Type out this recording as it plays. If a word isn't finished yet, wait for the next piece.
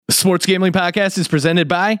Sports Gambling Podcast is presented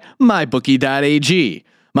by MyBookie.ag.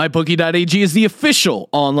 MyBookie.ag is the official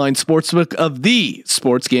online sportsbook of the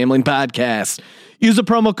Sports Gambling Podcast. Use the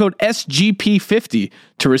promo code SGP50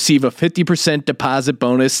 to receive a 50% deposit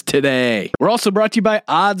bonus today. We're also brought to you by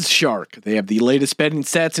Odds Shark. They have the latest betting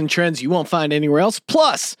stats and trends you won't find anywhere else,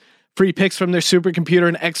 plus free picks from their supercomputer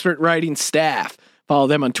and expert writing staff. Follow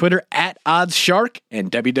them on Twitter at OddsShark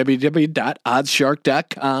and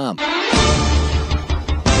www.oddsshark.com.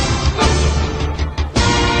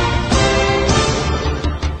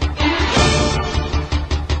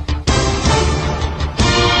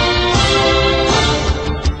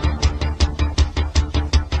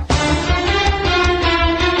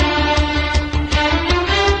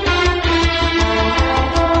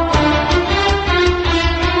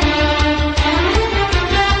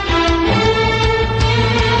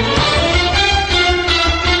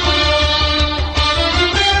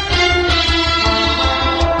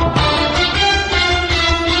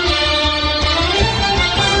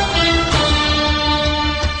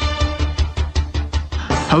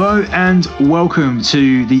 Hello and welcome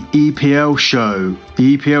to the EPL show.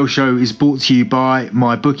 The EPL show is brought to you by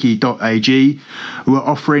MyBookie.ag, who are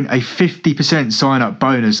offering a 50% sign-up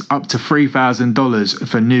bonus up to $3,000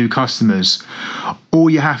 for new customers. All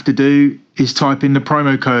you have to do is type in the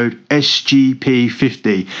promo code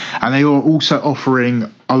SGP50, and they are also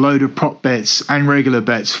offering a load of prop bets and regular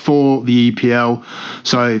bets for the EPL.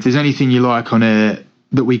 So if there's anything you like on it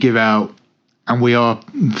that we give out, and we are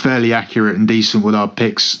fairly accurate and decent with our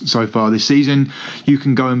picks so far this season, you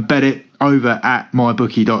can go and bet it over at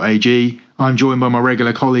mybookie.ag. I'm joined by my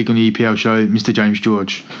regular colleague on the EPL show, Mr. James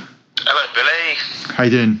George. Hello, Billy. How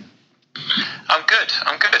you doing? I'm good.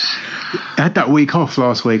 I had that week off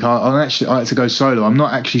last week. I had to go solo. I'm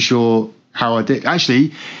not actually sure how I did.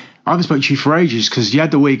 Actually, I haven't spoken to you for ages because you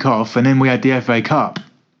had the week off and then we had the FA Cup.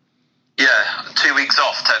 Yeah, 2 weeks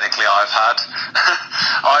off technically I've had.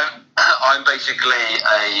 I'm basically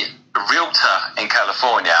a realtor in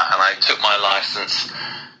California, and I got my license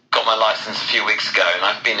a few weeks ago, and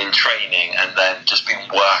I've been in training and then just been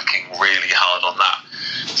working really hard on that.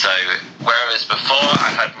 So whereas before I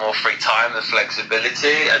had more free time and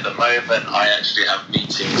flexibility, at the moment I actually have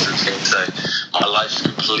meetings and things, so my life's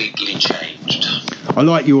completely changed. I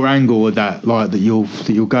like your angle with that, like that you're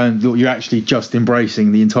actually just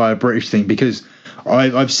embracing the entire British thing, because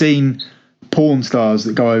I've seen porn stars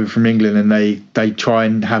that go over from England and they try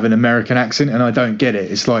and have an American accent, and I don't get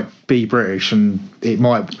it. It's like, be British, and it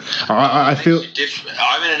might. I feel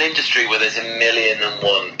I'm in an industry where there's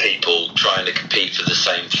 1,000,001 people trying to compete for the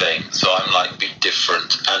same thing, so I'm like, be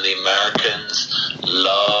different. And the Americans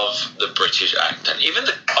love the British accent. Even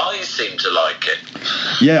the guys seem to like it.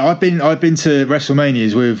 Yeah, I've been to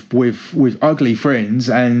WrestleManias with ugly friends,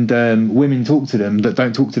 and women talk to them that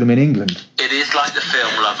don't talk to them in England. It is like the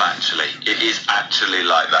film Love Actually. It is actually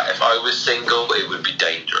like that. If I was single, it would be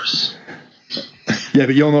dangerous. Yeah,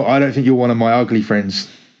 but you're not. I don't think you're one of my ugly friends.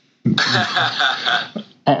 I'll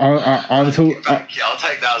take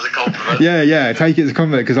that as a compliment. Yeah, take it as a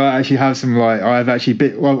compliment, because I actually have some, like, I've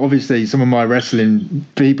actually obviously some of my wrestling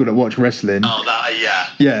people that watch wrestling. Oh, that, yeah.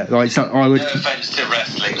 Yeah, like, so I would. No offense to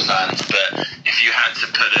wrestling fans, but if you had to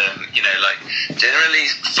put like, generally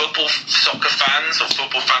football, soccer fans, or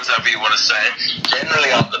football fans, however you want to say it,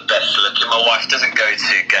 generally aren't the best looking. My wife doesn't go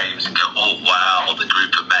to games and go, oh wow, the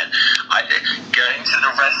group of men. Going to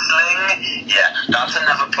the wrestling, yeah, that's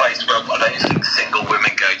another place where I don't think single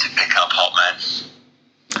women go to pick up hot men.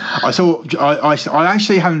 I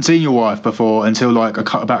actually haven't seen your wife before until like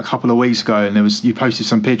about a couple of weeks ago, and you posted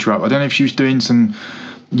some picture up. I don't know if she was doing some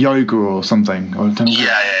yoga or something.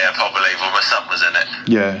 Yeah, probably. Well, my son was in it.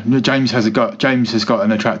 Yeah, James has got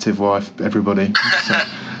an attractive wife. Everybody. So,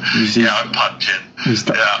 yeah, I'm punching.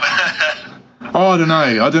 Oh, I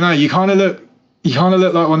don't know. You kind of look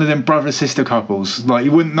like one of them brother sister couples. Like,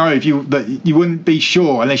 you wouldn't know you wouldn't be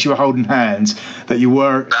sure unless you were holding hands that you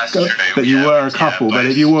were a couple. But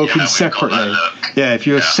if you're walking separately, if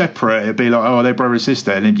you were separate, it'd be like, oh, they're brother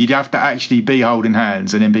sister, and then you'd have to actually be holding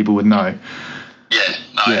hands, and then people would know. Yeah,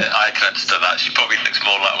 I can understand that. She probably looks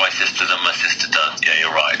more like my sister than my sister does. Yeah,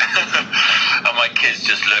 you're right. And my kids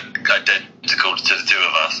just look identical to the two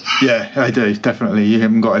of us. Yeah, they do, definitely. You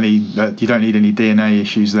haven't got any. You don't need any DNA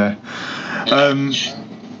issues there.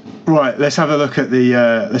 Right, let's have a look at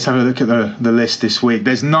the list this week.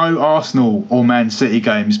 There's no Arsenal or Man City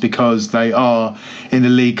games because they are in the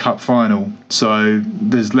League Cup final, so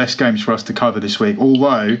there's less games for us to cover this week. But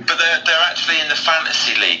they're actually in the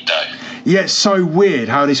Fantasy League, though. Yeah, it's so weird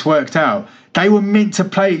how this worked out. They were meant to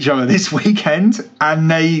play each other this weekend,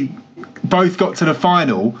 and they both got to the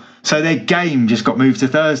final, So their game just got moved to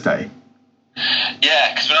Thursday.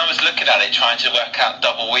 Yeah, because when I was looking at it, trying to work out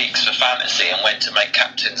double weeks for fantasy and when to make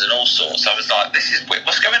captains and all sorts, I was like, "This is weird.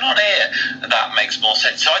 What's going on here?" And that makes more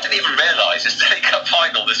sense. So I didn't even realise it's the League Cup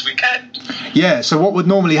final this weekend. Yeah. So what would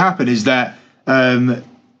normally happen is that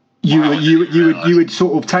you would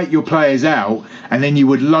sort of take your players out, and then you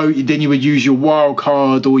would use your wild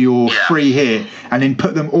card or your free hit, and then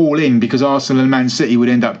put them all in, because Arsenal and Man City would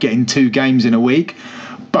end up getting 2 games in a week.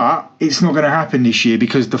 But it's not going to happen this year,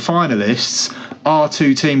 because the finalists are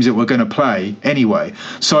 2 teams that we're going to play anyway.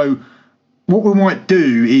 So what we might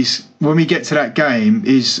do is, when we get to that game,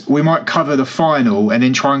 is we might cover the final and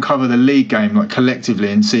then try and cover the league game, like, collectively,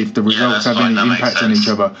 and see if the results have any impact on each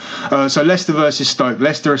other. So Leicester versus Stoke.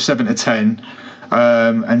 Leicester are 7-10.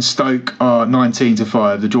 And Stoke are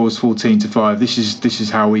 19-5. The draw is 14-5. This is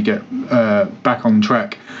how we get back on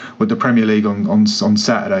track with the Premier League on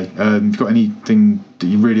Saturday. You've got anything that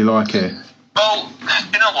you really like here? Well,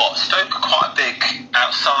 you know what? Stoke are quite a big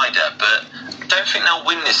outsider, but I don't think they'll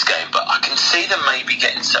win this game. But I can see them maybe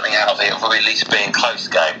getting something out of it, or at least being a close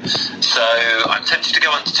game. So I'm tempted to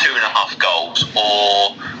go under 2.5 goals,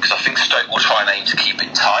 or because I think Stoke will try and aim to keep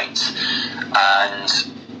it tight. And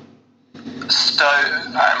Stoke,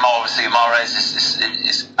 obviously Mahrez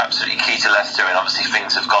is absolutely key to Leicester, and obviously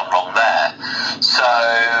things have gone wrong there. So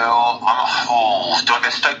do I go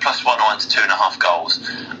Stoke +1 or under 2.5 goals?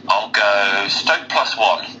 I'll go Stoke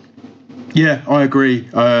 +1. Yeah, I agree.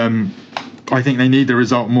 I think they need the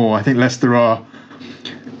result more. I think Leicester are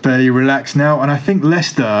fairly relaxed now, and I think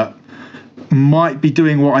Leicester might be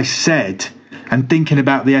doing what I said, and thinking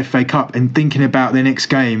about the FA Cup and thinking about their next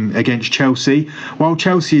game against Chelsea. While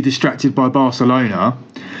Chelsea are distracted by Barcelona,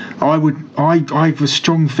 I have a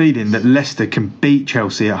strong feeling that Leicester can beat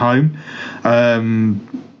Chelsea at home.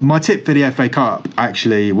 My tip for the FA Cup,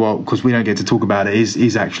 actually, well, because we don't get to talk about it,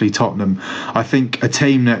 is actually Tottenham. I think a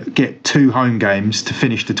team that get 2 home games to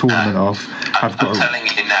finish the tournament off have got. I'm telling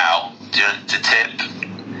you now, the tip.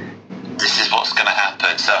 This is what's going to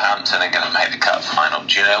happen. Southampton are going to make the cup final.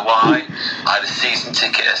 Do you know why? I had a season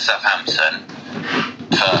ticket at Southampton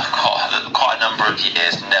for quite a number of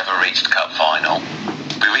years, never reached the cup final.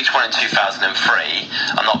 We reached one in 2003.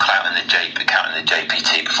 I'm not counting the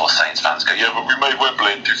JPT before Saints fans go, yeah, but we made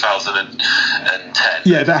Wembley in 2010.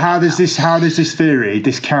 Yeah, but how does this theory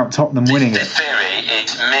discount Tottenham winning it? This theory,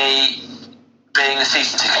 it's me being a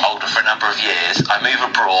season ticket holder for a number of years. I move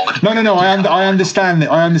abroad. No. I understand that.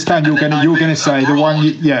 I understand you're going to say the one.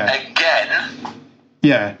 Again.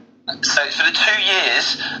 Yeah. So for the 2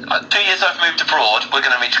 years I've moved abroad, we're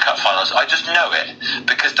going to reach cup finals. I just know it,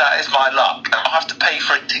 because that is my luck. And I'll have to pay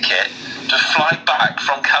for a ticket to fly back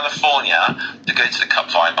from California to go to the cup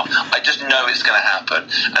final. I just know it's going to happen.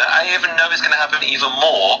 And I even know it's going to happen even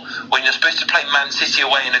more when you're supposed to play Man City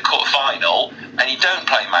away in a quarter final, and you don't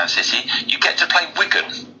play Man City, you get to play Wigan.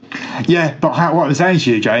 Yeah, but what I'm saying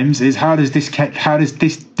to you, James, is how does this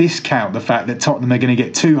discount the fact that Tottenham are going to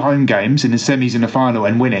get 2 home games in the semis and the final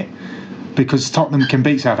and win it? Because Tottenham can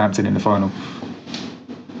beat Southampton in the final.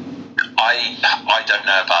 I don't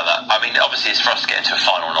know about that. I mean, obviously, it's for us to get into a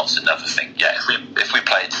final, not another thing. Yeah, if we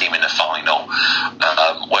play a team in the final,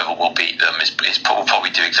 whether we'll beat them we'll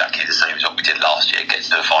probably do exactly the same as what we did last year, get to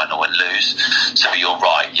the final and lose. So you're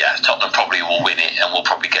right. Yeah, Tottenham probably will win it, and we'll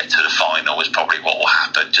probably get to the final. Is probably what will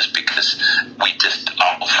happen, just because we just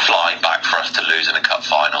are flying back for us to lose in a cup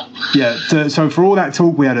final. Yeah. So for all that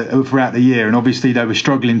talk we had throughout the year, and obviously they were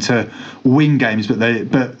struggling to win games, but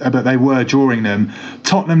they were drawing them.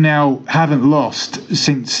 Tottenham now haven't lost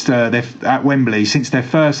since at Wembley since their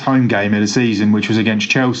first home game of the season, which was against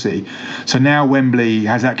Chelsea. So now Wembley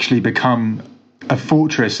has actually become a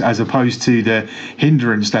fortress as opposed to the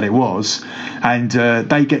hindrance that it was, and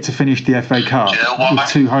they get to finish the FA Cup with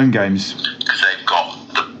 2 home games. Because they've got,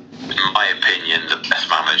 in my opinion, the best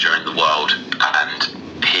manager in the world,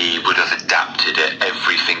 and he would have adapted it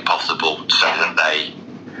everything possible so that they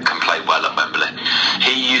can play well at Wembley.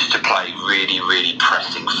 He used to play really, really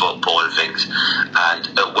pressing football and things, and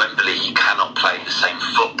at Wembley he cannot play the same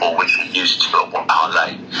football which he used to at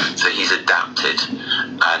Parlay. So he's adapted,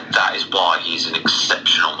 and that is why he's an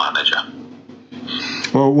exceptional manager.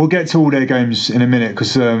 Well, we'll get to all their games in a minute,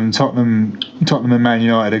 because Tottenham and Man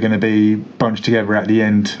United are going to be bunched together at the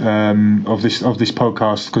end of this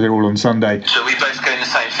podcast, because they're all on Sunday. So we both going the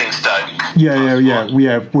same thing, Stoke?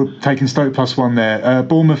 Yeah. We're taking Stoke +1 there.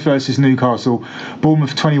 Bournemouth versus Newcastle.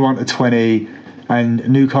 Bournemouth 21-20, and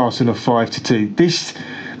Newcastle are 5-2. This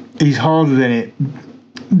is harder than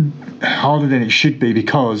it should be,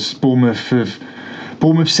 because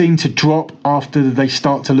Bournemouth seem to drop after they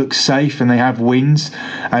start to look safe and they have wins,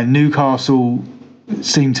 and Newcastle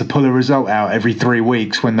seem to pull a result out every 3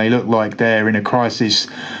 weeks when they look like they're in a crisis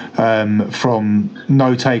from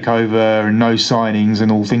no takeover and no signings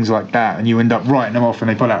and all things like that, and you end up writing them off and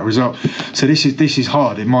they pull out a result. So this is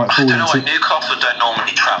hard. It might fall I don't know into... why Newcastle don't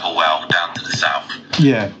normally travel well down to the south.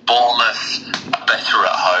 Yeah. Bournemouth are better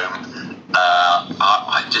at home.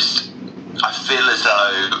 I feel as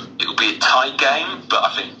though it will be a tight game, but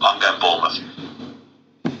I think I'm going Bournemouth.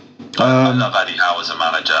 I love Eddie Howe as a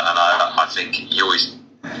manager, and I think you always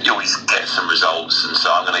get some results, and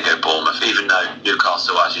so I'm going to go Bournemouth. Even though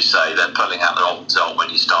Newcastle, as you say, they're pulling out their old result when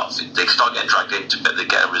they start getting dragged into it. They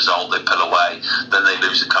get a result, they pull away, then they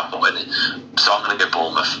lose a couple. So I'm going to go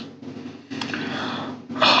Bournemouth.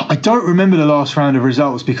 I don't remember the last round of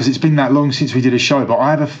results because it's been that long since we did a show, but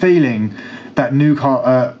I have a feeling that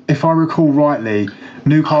Newcastle, if I recall rightly,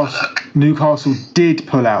 Newcastle did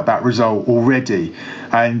pull out that result already,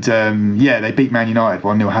 and they beat Man United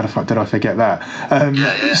 1-0. How the fuck did I forget that?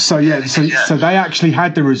 So they actually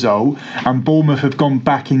had the result, and Bournemouth have gone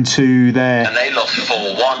back into their... And they lost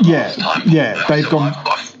 4-1 last time. Yeah, they've gone...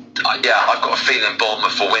 I've got a feeling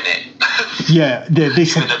Bournemouth will win it. Even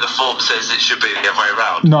though the form says it should be the other way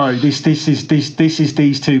around. No, this is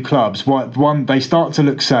these two clubs. One, they start to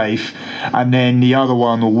look safe, and then the other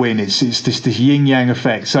one will win. It's this yin yang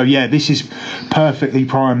effect. So yeah, this is perfectly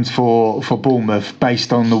primed for Bournemouth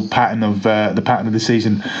based on the pattern of the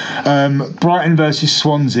season. Brighton versus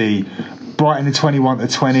Swansea. Brighton are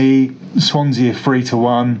 21-20. Swansea are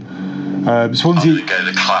 3-1. Swansea. I'm going to go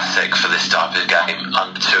the classic for this type of game,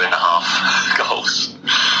 under 2.5 goals.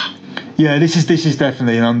 Yeah, this is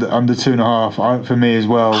definitely an under 2.5 for me as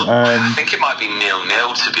well. I think it might be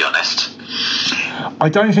 0-0, to be honest. I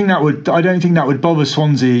don't think that would bother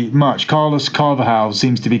Swansea much. Carlos Carvajal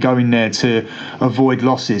seems to be going there to avoid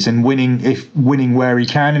losses and winning where he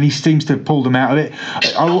can, and he seems to have pulled them out of it.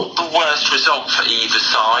 The worst result for either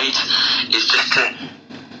side is just to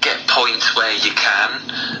get points where you can,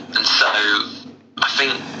 and so I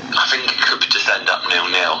think it could just end up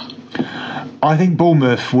 0-0. I think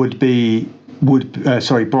Bournemouth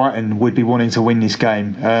Brighton would be wanting to win this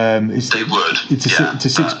game. They would. It's a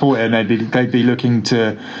 6-pointer, and they'd be looking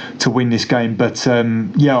to win this game. But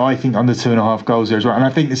I think under 2.5 goals there as well. And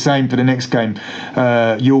I think the same for the next game,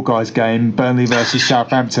 your guys' game, Burnley versus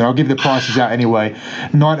Southampton. I'll give the prices out anyway.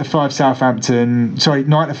 9-5 Southampton.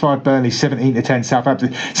 9-5 Burnley. 17-10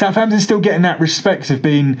 Southampton. Southampton's still getting that respect of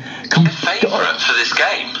being favourite for this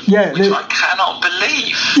game. Yeah, which I cannot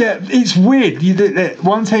believe. Yeah, it's weird.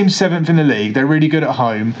 One team's 7th in the league. They're really good at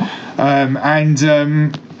home,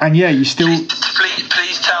 you still.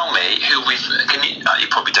 Please tell me who we've. You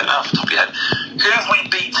probably don't know off the top of your head. Who have we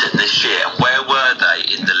beaten this year, and where were they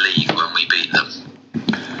in the league when we beat them?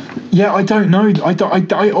 Yeah, I don't know.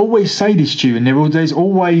 I always say this, Stu, and there's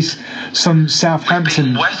always some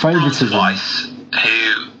Southampton favouritism. Twice,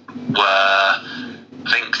 who were,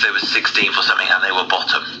 I think they were 16th or something, and they were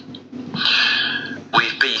bottom.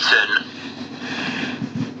 We've beaten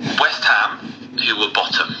West Ham, who were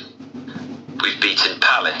bottom. We've beaten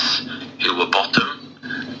Palace, who were bottom,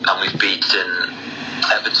 and we've beaten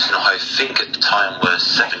Everton, who I think at the time were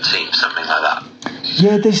 17th, something like that.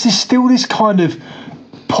 Yeah, there's still this kind of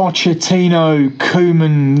Pochettino,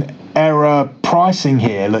 Koeman era pricing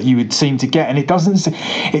here that you would seem to get, and it doesn't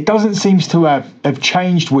seem to have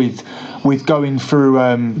changed with going through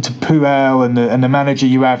to Puel and the manager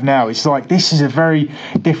you have now. It's like this is a very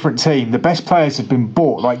different team. The best players have been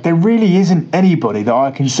bought. Like there really isn't anybody that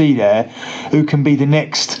I can see there who can be the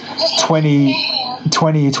next 20,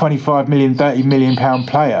 25 million, 30 million pound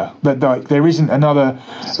player. But like there isn't another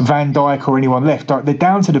Van Dijk or anyone left. Like they're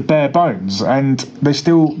down to the bare bones, and they're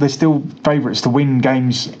still favourites to win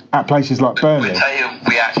games at places like Burnley. We'll tell you,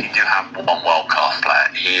 we actually do have one world class player.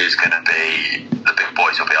 He is going to be, the big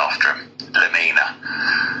boys will be after him. Lemina.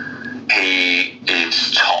 He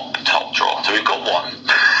is top draw. So we've got one.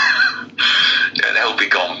 Yeah, they'll be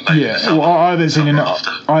gone. Maybe I haven't seen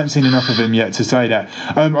enough of him yet to say that.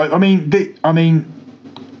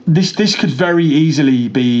 This could very easily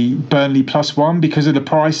be Burnley +1 because of the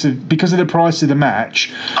price of the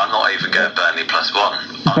match. I'm not even going Burnley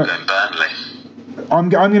 +1. I'm going Burnley. I'm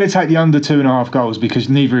going to take the under 2.5 goals because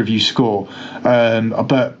neither of you score.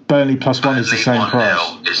 But Burnley +1 is the same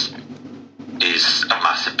price. Is a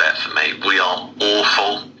massive bet for me. We are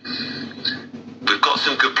awful. We've got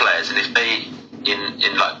some good players, and if they in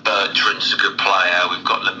like Bertrand's a good player, we've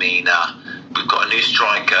got Lemina, we've got a new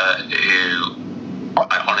striker who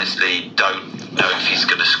I honestly don't know if he's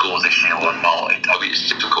going to score this year or not. I mean, it's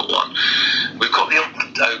a difficult one. We've got the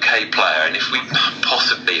okay player, and if we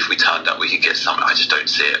turned up, we could get something. I just don't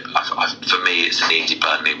see it. For me, it's an easy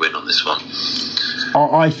Burnley win on this one.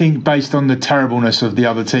 I think based on the terribleness of the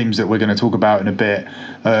other teams that we're going to talk about in a bit,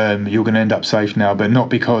 you're going to end up safe now, but not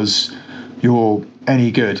because you're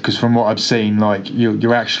any good, because from what I've seen, like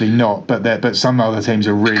you're actually not. But some other teams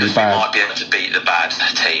are really because bad. You might be able to beat the bad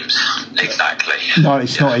teams. Exactly. No,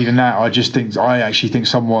 it's not even that. I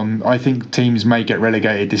think teams may get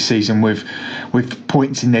relegated this season with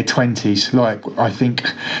points in their 20s. Like, I think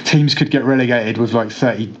teams could get relegated with like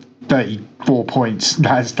 34 points.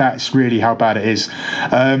 That's really how bad it is.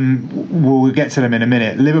 We'll get to them in a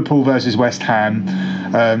minute. Liverpool versus West Ham.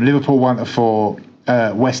 Liverpool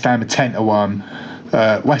 1-4. West Ham 10-1.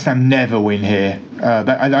 West Ham never win here.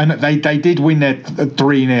 They did win their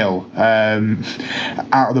 3-0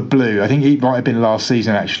 out of the blue. I think it might have been last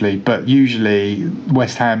season actually, but usually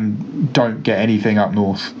West Ham don't get anything up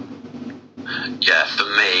north. Yeah, for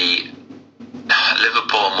me,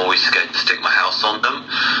 Liverpool, I'm always scared to stick my house on them,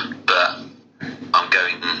 but I'm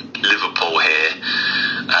going Liverpool here.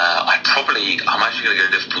 I'm actually going to go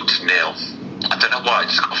Liverpool to 0. I don't know why, I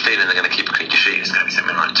just got a feeling they're going to keep a clean sheet. It's going to be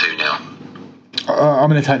something like 2-0. I'm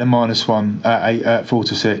going to take the -1 at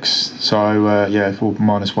 4-6. So for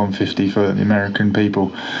 -150 for the American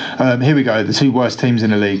people. Here we go. The two worst teams in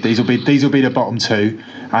the league. These will be the bottom two,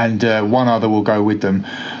 and one other will go with them.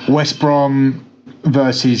 West Brom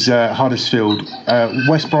versus Huddersfield.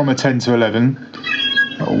 West Brom are 10-11.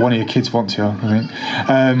 One of your kids wants you, I think.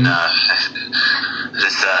 No,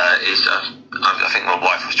 I think my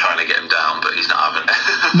wife was trying to get him down, but he's not having it.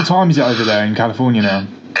 What time is it over there in California now?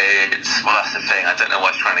 That's the thing. I don't know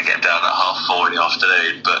why he's trying to get him down at 4:30 in the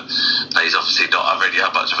afternoon, but he's obviously not really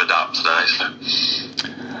had much of a nap today.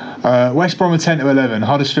 So. West Brom are 10-11.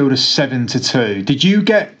 Huddersfield are 7-2. Did you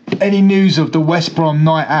get any news of the West Brom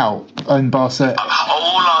night out in Barcelona?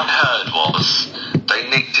 All I heard was they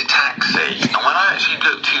nicked a taxi, and when I actually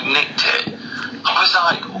looked who nicked it, I was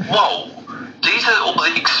like, whoa. These are all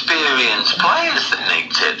the experienced players that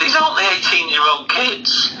nicked it. These aren't the 18-year-old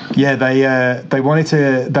kids. Yeah, they wanted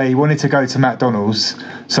to go to McDonald's,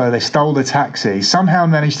 so they stole the taxi. Somehow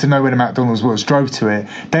managed to know where the McDonald's was, drove to it,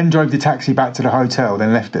 then drove the taxi back to the hotel,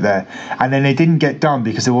 then left it there. And then they didn't get done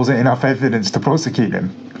because there wasn't enough evidence to prosecute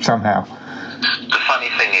them somehow. The funny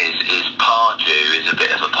thing is Pardew is a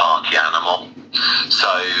bit of a party animal,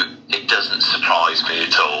 so it doesn't surprise me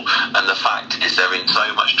at all. And the fact is they're in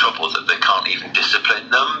so much trouble that they can't even discipline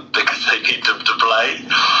them because they need them to play.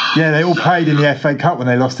 Yeah, they all played in the FA Cup when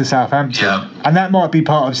they lost to Southampton. Yeah. And that might be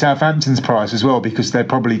part of Southampton's price as well, because they're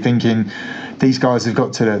probably thinking these guys are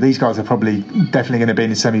probably definitely going to be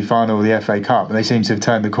in the semi-final of the FA Cup, and they seem to have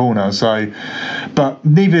turned the corner. So, but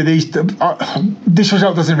neither of these, this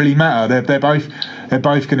result doesn't really matter. They're both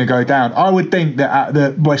going to go down. I would think that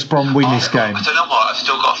the West Brom win this game. I don't know why. I've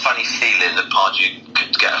still got a funny feeling that Pardew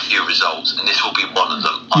could get a few results, and this will be one of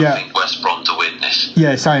them. I think West Brom to win this.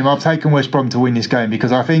 Yeah, same. I've taken West Brom to win this game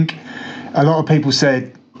because I think a lot of people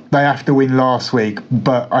said they have to win last week,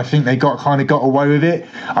 but I think they got away with it.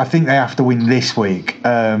 I think they have to win this week,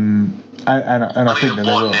 and I think that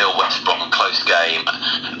they will. 1-0 West Brom, close game.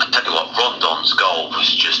 I tell you what, Rondon's goal was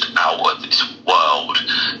just out of this world.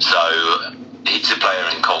 So it's a player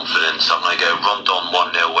in confidence. I'm going to go Rondon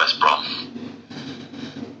 1-0 West Brom.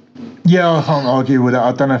 Yeah, I can't argue with that.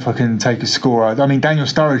 I don't know if I can take a score. I mean, Daniel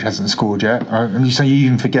Sturridge hasn't scored yet. So you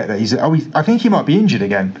even forget that I think he might be injured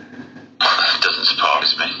again. Doesn't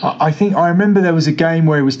surprise me. I think I remember there was a game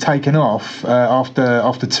where he was taken off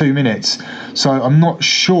after 2 minutes. So I'm not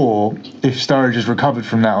sure if Sturridge has recovered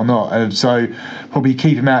from that or not. So probably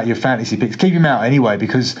keep him out of your fantasy picks. Keep him out anyway,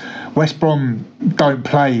 because West Brom don't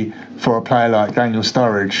play for a player like Daniel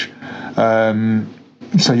Sturridge.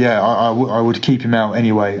 So yeah, I would keep him out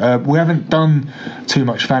anyway. We haven't done too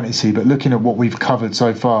much fantasy, but looking at what we've covered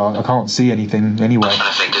so far, I can't see anything anyway. I'm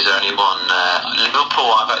trying to think, is there anyone?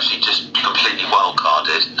 Liverpool, I've actually just completely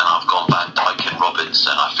wild-carded, and I've gone Van Dijk and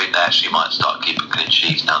Robinson. I think they actually might start keeping clean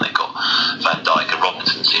sheets now they've got Van Dijk, and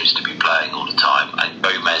Robinson seems to be playing all the time, and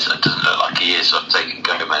Gomez, it doesn't look like he is, so I've taken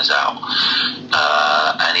Gomez out.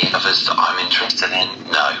 Any others that I'm interested in?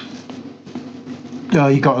 No. Yeah,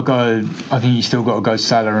 you got to go. I think you still got to go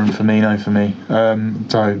Salah and Firmino for me.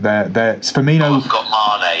 So they're Firmino. I've got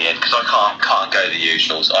Mane in because I can't go the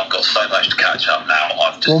usuals. I've got so much to catch up now.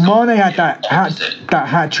 Mane had that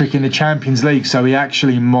hat trick in the Champions League, so he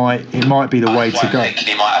actually might be the way to go. I'm thinking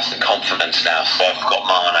he might have some confidence now, so I've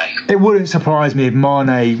got Mane. It wouldn't surprise me if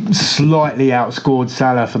Mane slightly outscored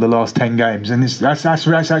Salah for the last 10 games, and that's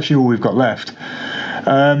actually all we've got left.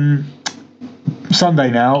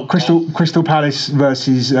 Sunday now, Crystal Palace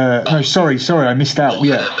versus sorry, I missed out.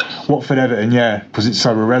 Watford Everton, because it's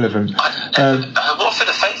so irrelevant. Watford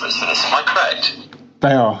are favourites for this, am I correct?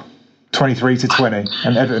 They are. 23-20,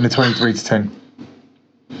 and Everton are 23-10.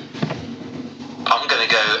 I'm going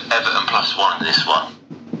to go Everton +1 in this one.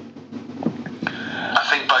 I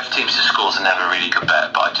think both teams to scores are never a really good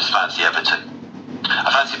bet, but I just fancy Everton.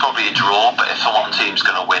 I fancy probably a draw, but if one team's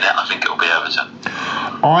going to win it, I think it'll be Everton.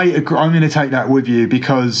 I agree. I'm going to take that with you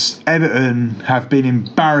because Everton have been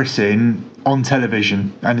embarrassing on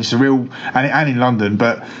television, and it's a real and in London,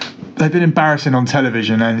 but they've been embarrassing on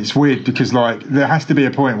television, and it's weird because like there has to be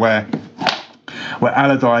a point where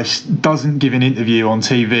Allardyce doesn't give an interview on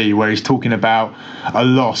TV where he's talking about a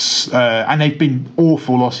loss, and they've been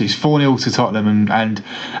awful losses, 4-0 to Tottenham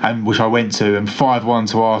and which I went to, and 5-1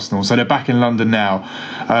 to Arsenal. So they're back in London now.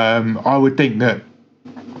 I would think that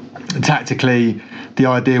tactically the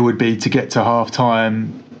idea would be to get to half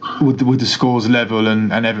time with the scores level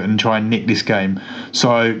and Everton try and nick this game.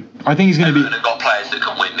 So I think it's going to be. Everton have got players that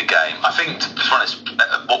can win the game. I think, to be honest,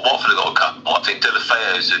 Watford have got a couple. I think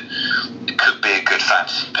Delafeo's could be a good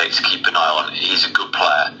fantasy pick to keep an eye on. He's a good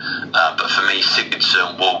player. But for me,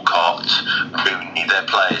 Sigurdsson, Walcott, Rooney, they're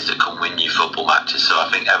players that can win you football matches. So I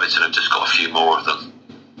think Everton have just got a few more of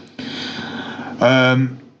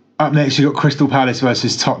them. Up next, you've got Crystal Palace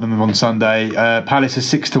versus Tottenham on Sunday. Palace are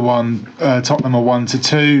 6-1, Tottenham are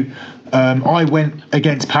 1-2. I went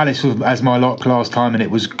against Palace as my lock last time, and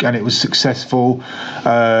it was successful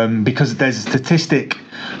because there's a statistic.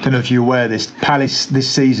 I don't know if you're aware of this. Palace this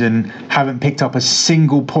season haven't picked up a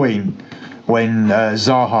single point when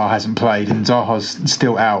Zaha hasn't played, and Zaha's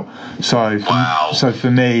still out. So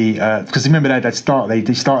for me, because remember they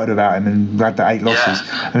started without him and had the 8 losses,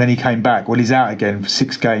 and then he came back. Well, he's out again for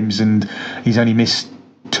 6 games, and he's only missed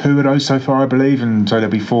 2 of those so far, I believe, and so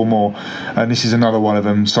there'll be 4 more, and this is another one of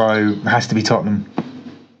them. So it has to be Tottenham.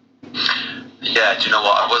 Yeah, do you know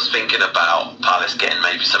what? I was thinking about Palace getting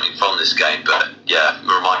maybe something from this game, but yeah,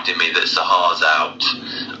 reminding me that Zaha's out,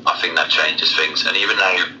 I think that changes things. And even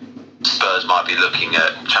though Spurs might be looking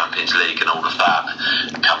at Champions League and all of that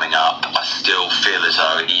coming up, I still feel as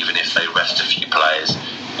though even if they rest a few players,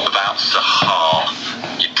 without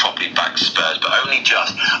Zaha, you'd probably back Spurs, but only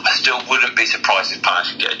just. I still wouldn't be surprised if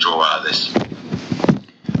Palace could get a draw out of this.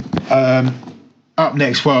 Up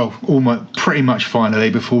next, almost pretty much finally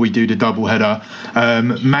before we do the double header,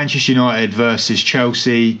 Manchester United versus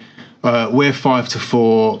Chelsea. We're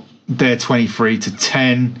 5-4. They're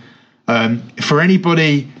 23-10. For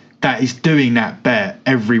anybody that is doing that bet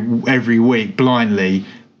every week blindly,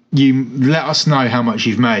 you let us know how much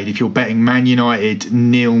you've made if you're betting Man United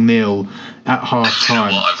 0-0 at half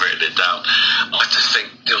time. You know what? I've written it down. I just think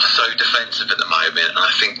they're so defensive at the moment, and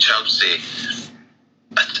I think Chelsea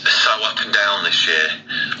are so up and down this year.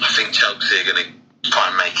 I think Chelsea are going to try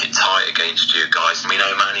and make it tight against you guys. We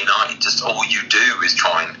know Man United, just all you do is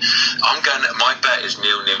try and. My bet is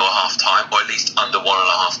 0-0 at half time, or at least under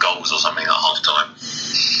 1.5 goals or something at half time.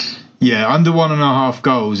 Yeah, under 1.5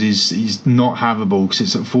 goals is not havable because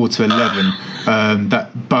it's at 4-11.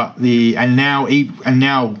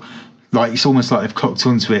 Now, like it's almost like they've clocked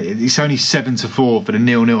onto it. It's only 7-4 for the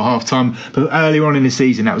 0-0 half time. But earlier on in the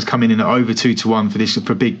season, that was coming in at over 2-1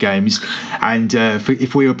 for big games. And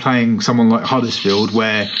if we were playing someone like Huddersfield,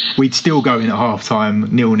 where we'd still go in at half time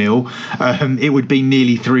 0-0, it would be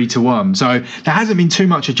nearly 3-1. So there hasn't been too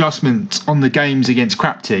much adjustment on the games against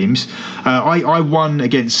crap teams. I won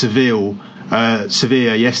against Sevilla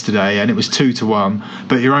yesterday, and it was 2-1,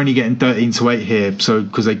 but you're only getting 13-8 here, so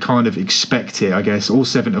because they kind of expect it, I guess, or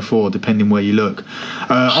 7-4 depending where you look.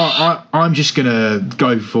 I'm just gonna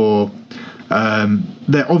go for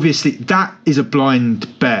obviously that is a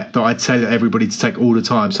blind bet that I'd tell everybody to take all the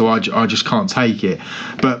time, so I just can't take it.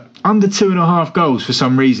 But under 2.5 goals for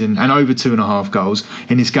some reason, and over 2.5 goals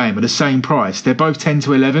in this game are the same price. They're both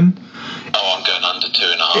 10-11. Oh, I'm going under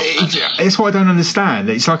 2.5. It's what I don't understand.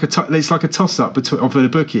 It's like a toss-up for the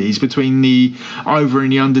bookies between the over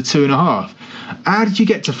and the under 2.5. How did you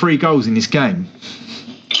get to 3 goals in this game?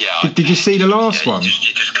 Yeah. Did you see the last one? You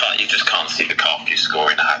just can't see the Lukaku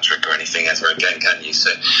scoring a hat trick or anything ever again, can you?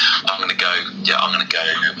 So I'm going to go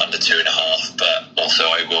under 2.5, but also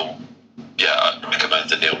I will. Yeah, I recommend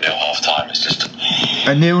the 0-0 half time. It's just a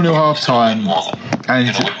 0-0 half time. You're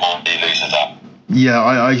going to win more than you lose at that. Yeah,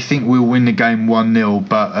 I think we'll win the game 1-0,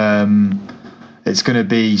 but it's going to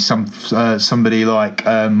be somebody like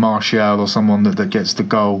Martial or someone that gets the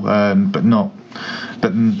goal, but not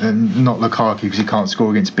Lukaku, because he can't score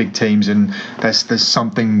against big teams, and there's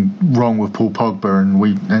something wrong with Paul Pogba,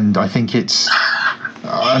 and I think it's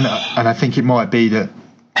and I think it might be that.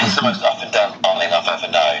 It's the most up and down darling I've ever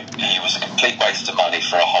known. He was a complete waste of money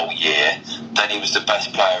for a whole year. Then he was the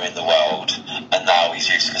best player in the world, and now he's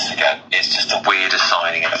useless again. It's just the weirdest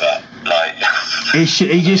signing ever. Like,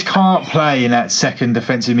 he just can't play in that second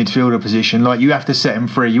defensive midfielder position. Like, you have to set him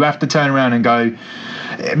free. You have to turn around and go.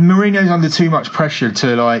 Mourinho's under too much pressure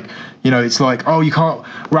to, like, you know, it's like, oh, you can't.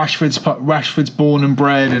 Rashford's born and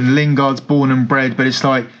bred, and Lingard's born and bred, but it's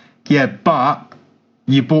like, yeah, but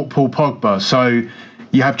you bought Paul Pogba, so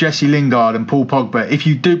you have Jesse Lingard and Paul Pogba. If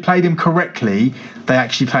you do play them correctly, they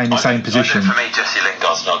actually play in the same position. For me, Jesse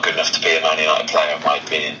Lingard's not good enough to be a Man United player, in my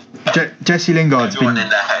opinion. Jesse Lingard's Everyone in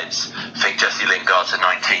their heads think Jesse Lingard's a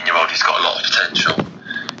 19-year-old who's got a lot of potential.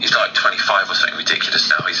 He's like 25 or something ridiculous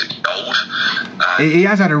now. He's old. He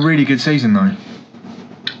has had a really good season, though.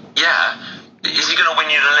 Yeah. Is he going to win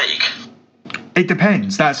you the league? It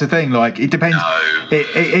depends. That's the thing. Like, it depends. No.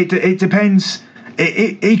 It depends.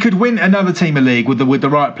 He could win another team a league with the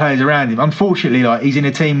right players around him. Unfortunately, like, he's in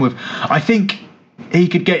a team with. I think he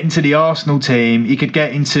could get into the Arsenal team. He could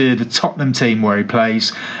get into the Tottenham team where he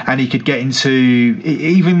plays, and he could get into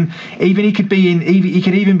even he could be in. He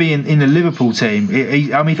could even be in the Liverpool team.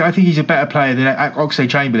 I think he's a better player than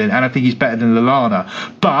Oxlade-Chamberlain, and I think he's better than Lallana.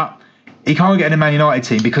 But he can't get in a Man United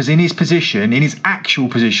team because in his actual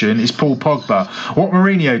position, is Paul Pogba. What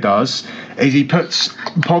Mourinho does is he puts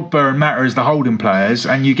Pogba and Mata as the holding players,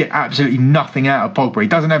 and you get absolutely nothing out of Pogba. He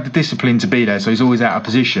doesn't have the discipline to be there, so he's always out of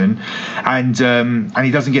position, and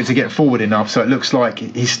he doesn't get forward enough, so it looks like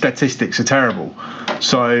his statistics are terrible.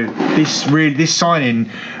 So this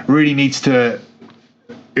signing really needs to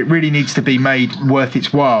be made worth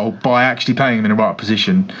its while by actually playing him in the right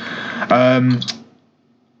position.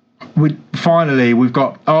 We've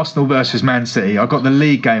got Arsenal versus Man City. I've got the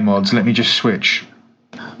league game odds. Let me just switch.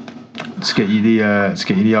 Let's get you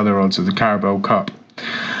the other odds of the Carabao Cup.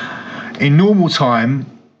 In normal time,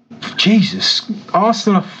 Jesus,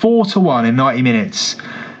 Arsenal are 4-1 in 90 minutes.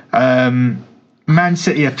 Man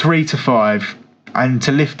City are 3-5, and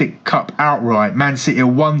to lift it cup outright, Man City are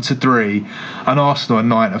 1-3, and Arsenal are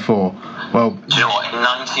 9-4. Well, do you know what? In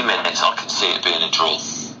 90 minutes, I can see it being a draw.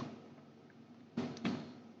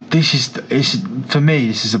 This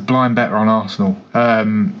is a blind bet on Arsenal.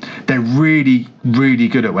 They're really, really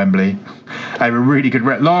good at Wembley. They were really good.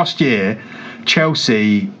 Last year,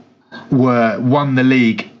 Chelsea won the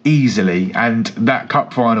league easily, and that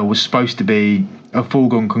cup final was supposed to be a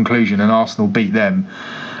foregone conclusion, and Arsenal beat them.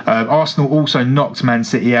 Arsenal also knocked Man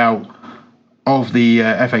City out of the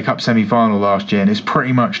FA Cup semi-final last year, and it's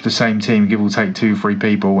pretty much the same team, give or take 2-3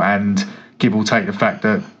 people, and give or take the fact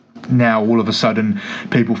that now all of a sudden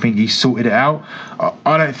people think he's sorted it out.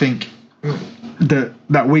 I don't think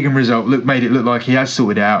that Wigan result made it look like he has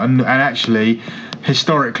sorted it out, and actually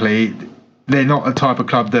historically they're not the type of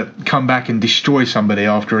club that come back and destroy somebody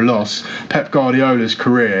after a loss. Pep Guardiola's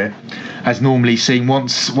career has normally seen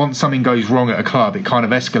once something goes wrong at a club, it kind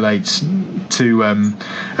of escalates to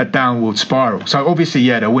a downward spiral. So obviously,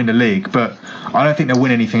 yeah, they'll win the league, but I don't think they'll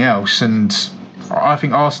win anything else, and I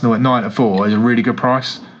think Arsenal at 9-4 is a really good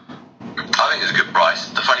price. I think it's a good price.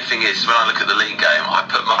 The funny thing is, when I look at the league game, I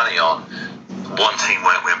put money on one team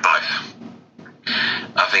won't win both.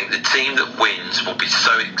 I think the team that wins will be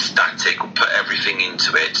so ecstatic, will put everything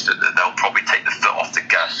into it, that they'll probably take the foot off the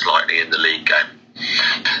gas slightly in the league game.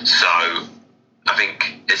 So I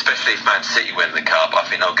think, especially if Man City win the cup, I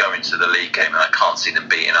think they'll go into the league game, and I can't see them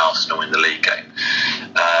beating Arsenal in the league game.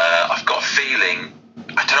 I've got a feeling,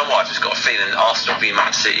 I don't know why, I've just got a feeling Arsenal v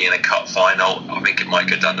Man City in a cup final. I think it might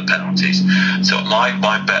go down to penalties. So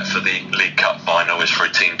my bet for the League Cup final is for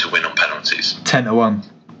a team to win on penalties. 10-1.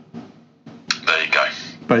 There you go.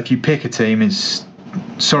 But if you pick a team, it's...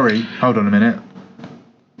 Sorry, hold on a minute.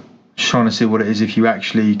 Just trying to see what it is if you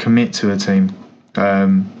actually commit to a team.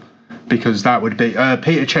 Because that would be...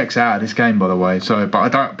 Peter Cech's out of this game, by the way. So,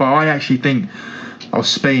 but I actually think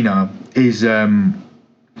Ospina is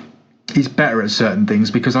better at certain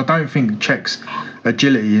things, because I don't think Cech's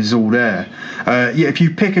agility is all there. If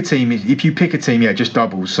you pick a team, yeah, just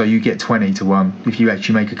doubles, so you get 20-1 if you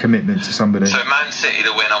actually make a commitment to somebody. So Man City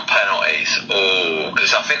to win on penalties,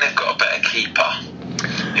 because I think they've got a better keeper.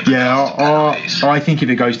 Yeah, I think if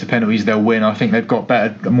it goes to penalties, they'll win. I think they've got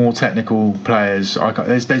better, more technical players.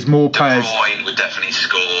 There's more players. De Bruyne would definitely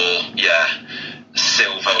score. Yeah.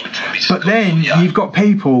 Silva would probably score. But then you've got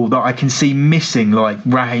people that I can see missing, like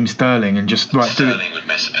Raheem Sterling, and just like doing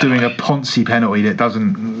a Ponzi penalty that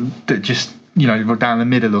just, you know, down the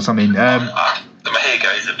middle or something. Here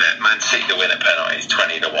goes a bit. Man City to win a penalty is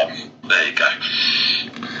 20-1. There you go.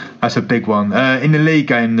 That's a big one. In the league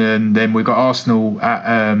game, then we've got Arsenal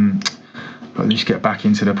at. Let's just get back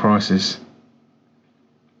into the prices.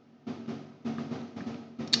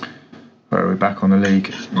 Where are we back on the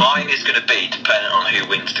league? Mine is going to be dependent on who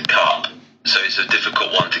wins the cup. so it's a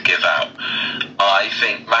difficult one to give out. I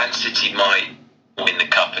think Man City might win the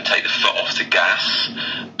cup and take the foot off the gas,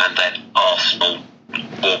 and then Arsenal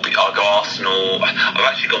will be. I'll go Arsenal. I've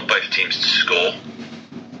actually got both teams to score.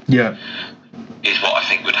 Yeah. Is what I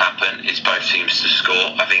think would happen. Is both teams to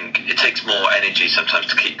score. I think it takes more energy sometimes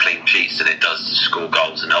to keep clean sheets than it does to score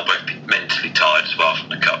goals, and they'll both be mentally tired as well from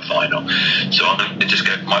the cup final. So I'm going to just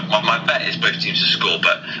go. My bet is both teams to score,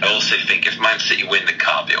 but I also think if Man City win the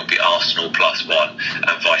cup, it'll be Arsenal +1,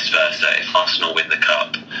 and vice versa. If Arsenal win the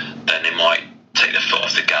cup, then they might take the foot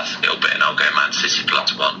off the gas a little bit, and I'll go Man City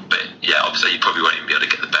 +1. But yeah, obviously you probably won't even be able to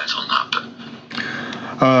get the bet on that. But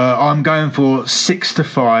I'm going for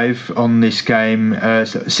 6-5 on this game.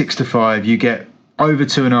 6-5. You get over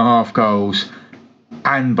 2.5 goals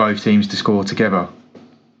and both teams to score together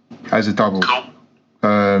as a double. Cool.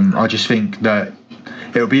 I just think that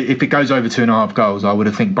it'll be, if it goes over 2.5 goals, I would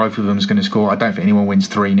have think both of them is going to score. I don't think anyone wins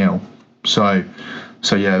 3-0. So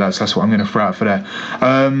yeah, that's what I'm going to throw out for there.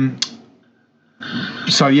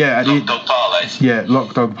 So yeah, lock dog parlays. Yeah,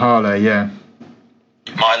 lock dog parlay. Yeah.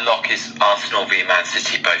 My lock is Arsenal v Man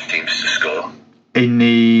City, both teams to score. In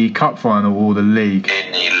the cup final or the league?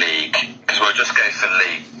 In the league, because we'll just go for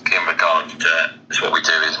league in regard to, it's what we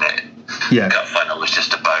do, isn't it? Yeah. The cup final was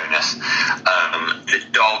just a bonus. The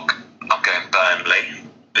dog, I'm going Burnley.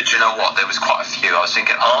 But do you know what? There was quite a few. I was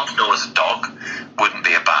thinking Arsenal as a dog wouldn't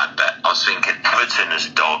be a bad bet. I was thinking Everton as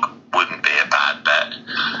a dog wouldn't be a bad bet.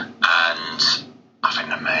 And I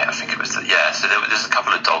think it was, so there's a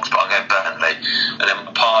couple of dogs, but I'm going Burnley. And then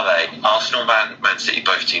parlay, Arsenal, Man City,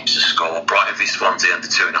 both teams to score. Brighton v Swansea under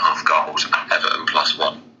 2.5 goals, and Everton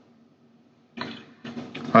 +1.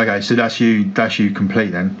 Okay, so that's you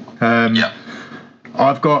complete then. Yeah.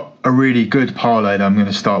 I've got a really good parlay that I'm going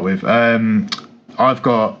to start with. I've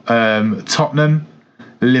got Tottenham,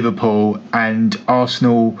 Liverpool, and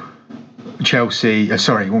Arsenal, Chelsea. What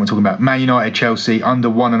am I talking about? Man United, Chelsea under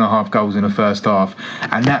 1.5 goals in the first half,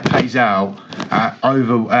 and that pays out at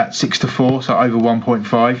 6-4, so over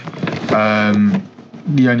 1.5.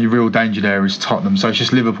 The only real danger there is Tottenham, so it's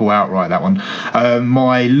just Liverpool outright, that one.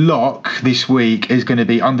 My lock this week is going to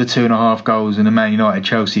be under 2.5 goals in the Man United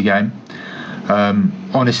Chelsea game.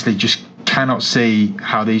 Honestly, just cannot see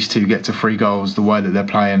how these two get to 3 goals the way that they're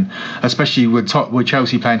playing, especially with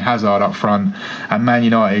Chelsea playing Hazard up front and Man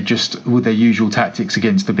United just with their usual tactics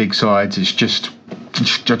against the big sides. It's just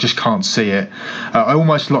I just can't see it. I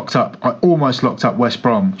almost locked up West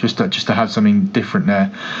Brom just to have something different there.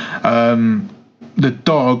 The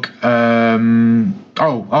dog,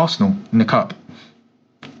 Arsenal in the cup.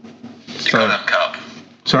 You can't have cup.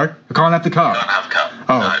 Sorry, I can't have the cup. You can't have cup.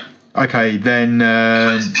 Oh. No. Okay, then.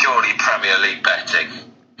 It's purely Premier League betting.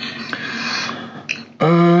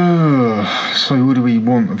 So what do we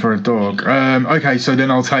want for a dog? Okay, so then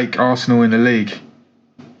I'll take Arsenal in the league.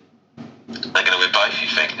 They're going to win both, you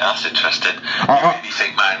think? That's interesting. I really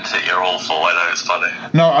think Man City are awful. I know it's funny.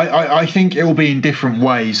 No, I think it will be in different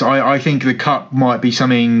ways. I think the cup might be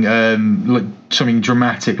something like something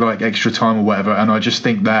dramatic, like extra time or whatever, and I just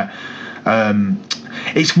think that.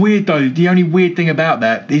 It's weird though. The only weird thing about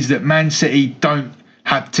that is that Man City don't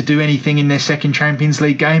have to do anything in their second Champions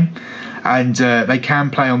League game, and they can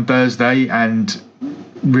play on Thursday and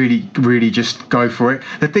really just go for it.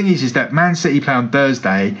 The thing is that Man City play on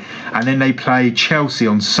Thursday and then they play Chelsea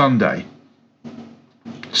on Sunday.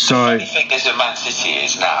 So the only thing is that Man City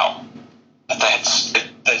is now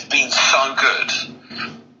they've been so good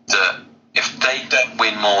that if they don't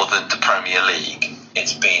win more than the Premier League,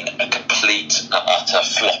 it's been a complete and utter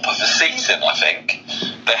flop of a season, I think.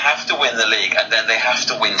 They have to win the league and then they have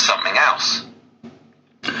to win something else.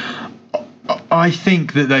 I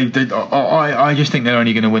think that I just think they're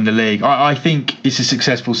only going to win the league. I think it's a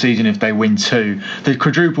successful season if they win 2. The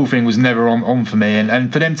quadruple thing was never on for me,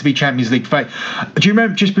 and for them to be Champions League do you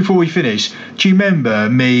remember, just before we finish, do you remember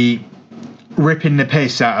me ripping the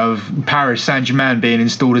piss out of Paris Saint-Germain being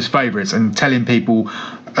installed as favourites and telling people,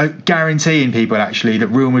 guaranteeing people actually, that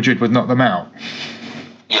Real Madrid would knock them out?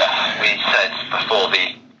 Yeah, we said before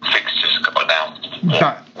the fixtures got announced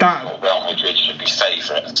that Real Madrid should be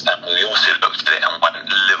favourites, and we also looked at it and went,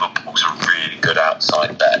 Liverpool's a really good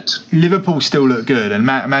outside bet. Liverpool still look good, and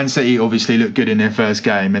Man City obviously look good in their first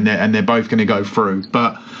game, and they're both going to go through.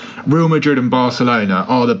 But Real Madrid and Barcelona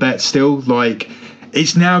are the bets still. Like,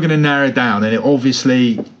 it's now going to narrow down, and it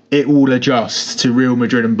will adjust to Real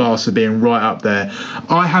Madrid and Barca being right up there.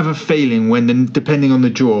 I have a feeling depending on the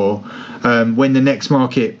draw, when the next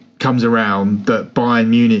market comes around, that Bayern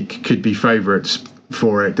Munich could be favourites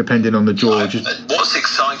for it, depending on the draw. What's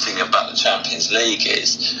exciting about the Champions League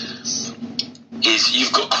is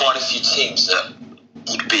you've got quite a few teams that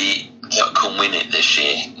would be that can win it this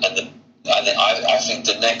year, I think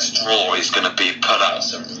the next draw is going to be put out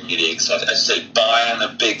some really exciting. As I say, Bayern,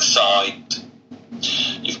 a big side.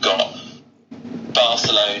 You've got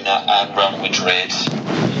Barcelona and Real Madrid.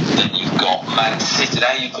 Then you've got Man City. Now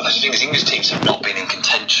I think English teams have not been in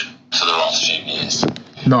contention for the last few years.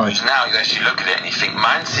 No. Now you actually look at it and you think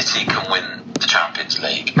Man City can win the Champions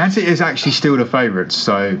League. Man City is actually still the favourites,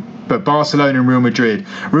 but Barcelona and Real Madrid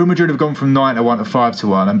have gone from 9-1 to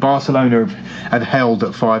 5-1, and Barcelona have held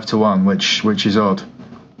at 5-1, which is odd.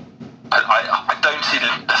 I don't see.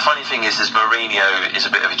 The funny thing is Mourinho is a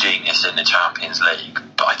bit of a genius in the Champions League,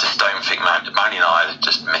 but I just don't think Man United are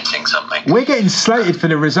just missing something. We're getting slated for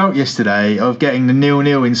the result yesterday of getting the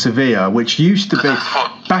 0-0 in Sevilla, which used to be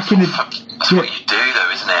That's what you do,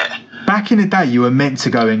 though, isn't it? Back in the day, you were meant to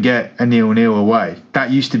go and get a 0-0 away. That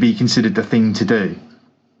used to be considered the thing to do.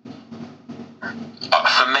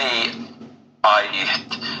 For me, I'm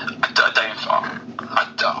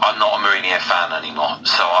not a Mourinho fan anymore,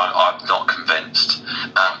 so I'm not convinced.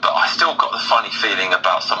 But I still got the funny feeling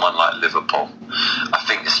about someone like Liverpool. I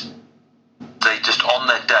think they just, on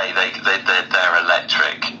their day, they're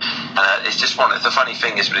electric. It's just the funny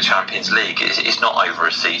thing is with the Champions League, it's not over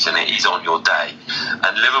a season, it is on your day.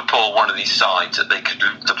 And Liverpool, one of these sides that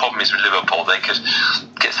the problem is with Liverpool, they could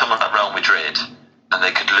get someone like Real Madrid and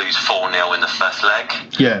they could lose 4-0 in the first leg.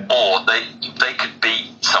 Yeah. Or they could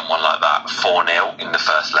beat someone like that 4-0 in the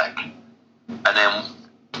first leg. And then,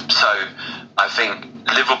 so I think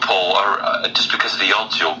Liverpool are, just because of the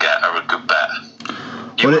odds you'll get, are a good bet.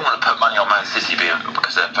 You wouldn't want to put money on Man City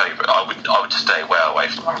because they're favourite. I would just stay well away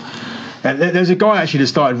from them. There's a guy actually that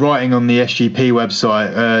started writing on the SGP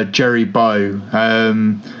website, Jerry Bow.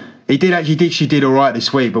 He did all right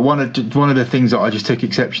this week, but one of the things that I just took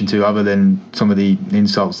exception to, other than some of the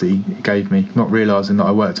insults that he gave me, not realising that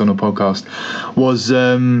I worked on a podcast, was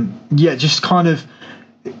just kind of,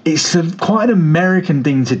 it's quite an American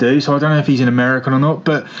thing to do. So I don't know if he's an American or not,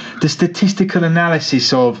 but the statistical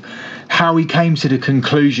analysis of how he came to the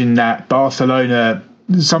conclusion that Barcelona,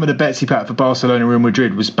 some of the bets he put out for Barcelona and Real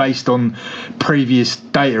Madrid was based on previous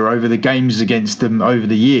data over the games against them over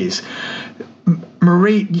the years.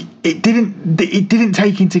 It didn't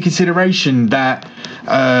take into consideration that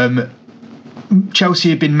Chelsea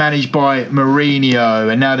had been managed by Mourinho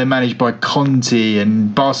and now they're managed by Conte,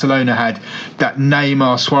 and Barcelona had that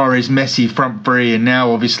Neymar, Suarez, Messi front three, and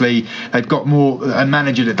now obviously they've got a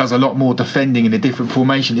manager that does a lot more defending in a different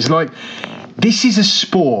formation. It's like, this is a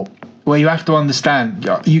sport where you have to understand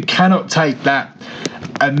you cannot take that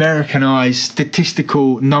Americanized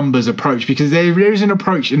statistical numbers approach, because there is an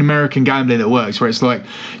approach in American gambling that works where it's like,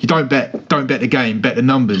 you don't bet the game, bet the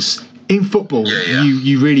numbers. In football,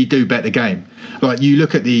 you really do bet the game. Like, you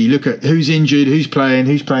look at who's injured, who's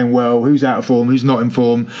playing well, who's out of form, who's not in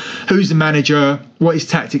form, who's the manager, what his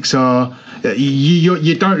tactics are.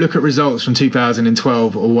 You don't look at results from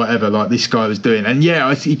 2012 or whatever like this guy was doing. And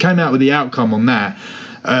he came out with the outcome on that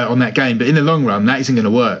game, but in the long run that isn't going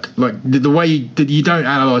to work. Like, the way you don't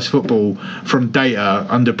analyse football from data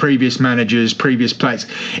under previous managers, previous players.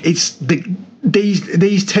 It's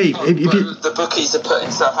these teams. The bookies are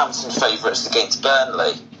putting Southampton favourites against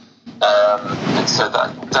Burnley, and so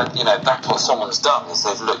that's what someone's done, is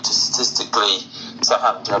they've looked at statistically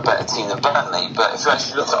Southampton are a better team than Burnley. But if you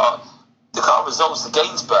actually look at our results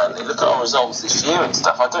against Burnley, look at our results this year and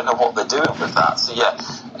stuff, I don't know what they're doing with that. So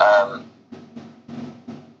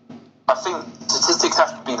I think statistics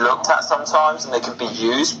have to be looked at sometimes and they can be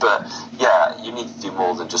used, but you need to do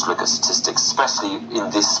more than just look at statistics, especially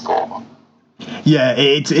in this sport. Yeah,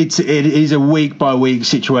 it is a week by week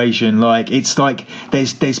situation. Like, it's like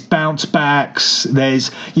there's bounce backs.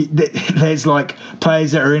 There's like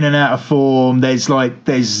players that are in and out of form. There's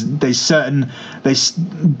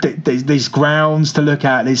grounds to look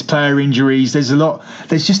at. There's player injuries. There's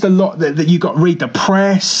just a lot that you got to read. The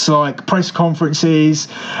press, like press conferences.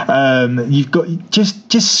 You've got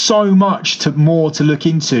just so much more to look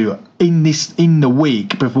into in the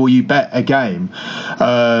week before you bet a game.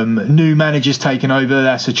 New managers taken over,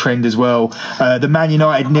 that's a trend as well. The Man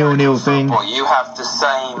United 0-0 thing. You have the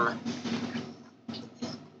same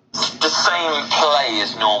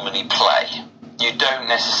players normally play. You don't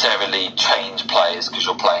necessarily change players because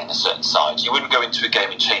you're playing a certain side. You wouldn't go into a game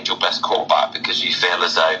and change your best quarterback because you feel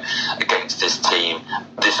as though against this team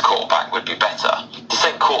this quarterback would be better. The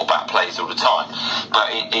same quarterback plays all the time.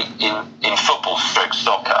 But in football stroke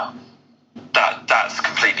soccer, that's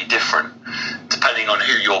completely different. Depending on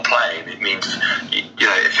who you're playing, it means,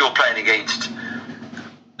 if you're playing against,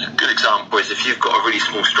 a good example is if you've got a really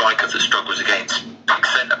small striker that struggles against big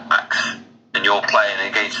centre backs and you're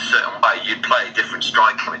playing against a certain way, you'd play a different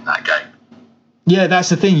striker in that game. Yeah, that's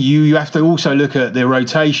the thing. You have to also look at the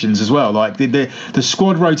rotations as well. Like the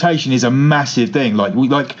squad rotation is a massive thing. Like which you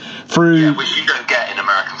don't get in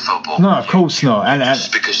American football. No, of course not. And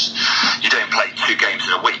just because you don't play 2 games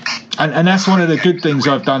in a week. And that's one of the good things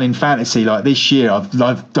I've done in fantasy. Like this year, I've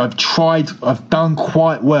done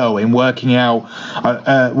quite well in working out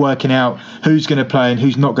who's going to play and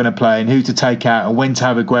who's not going to play and who to take out and when to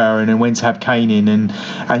have Aguero and when to have Kane in. And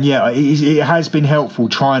yeah, it has been helpful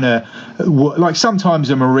trying to, like, sometimes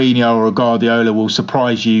a Mourinho or a Guardiola will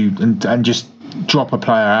surprise you and just drop a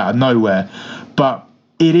player out of nowhere, but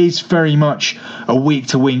it is very much a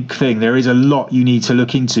week-to-week thing. There is a lot you need to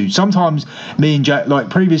look into. Sometimes me and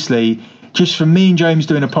like previously, just from me and James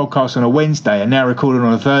doing a podcast on a Wednesday and now recording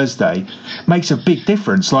on a Thursday, makes a big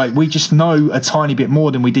difference. Like, we just know a tiny bit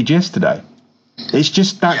more than we did yesterday. It's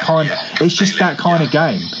just that kind. It's just that kind of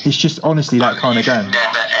game. It's just honestly that kind of game.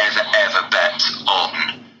 Never bet on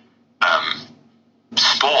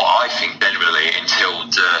sport, I think, generally, until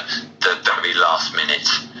the very last minute,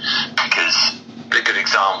 because a good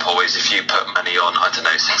example is if you put money on, I don't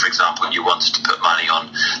know, say for example you wanted to put money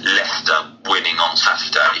on Leicester winning on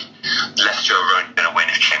Saturday. Leicester are only going to win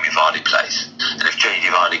if Jamie Vardy plays, and if Jamie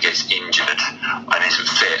Vardy gets injured and isn't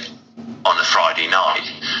fit on the Friday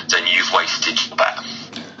night, then you've wasted your bet.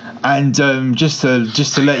 And just to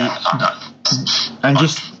let you, and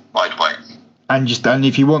just I'd wait. And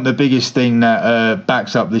if you want the biggest thing that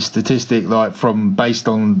backs up this statistic, like based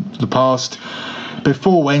on the past,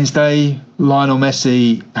 before Wednesday, Lionel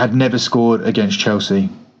Messi had never scored against Chelsea,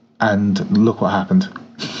 and look what happened.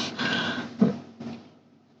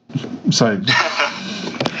 So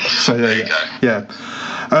there you go. Yeah.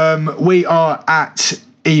 We are at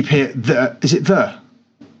It's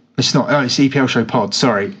not. Oh, it's EPL Show Pod.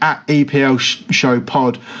 Sorry, at EPL Show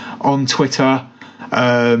Pod on Twitter.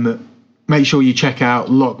 Make sure you check out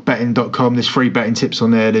lockbetting.com. There's free betting tips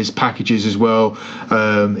on there. There's packages as well.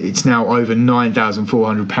 It's now over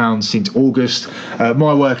 £9,400 since August.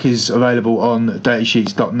 My work is available on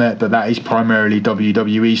datasheets.net, but that is primarily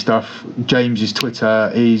WWE stuff. James's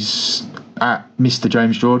Twitter is at Mr.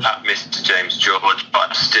 James George. At Mr. James George,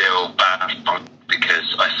 but still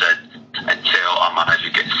because I said until our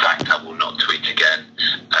manager gets sacked, I will not tweet again,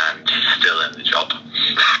 and still in the job.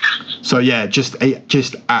 So yeah, just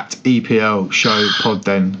at EPL Show Pod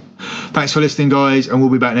then. Thanks for listening, guys, and we'll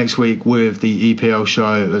be back next week with the EPL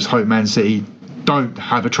show. Let's hope Man City don't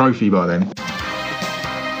have a trophy by then.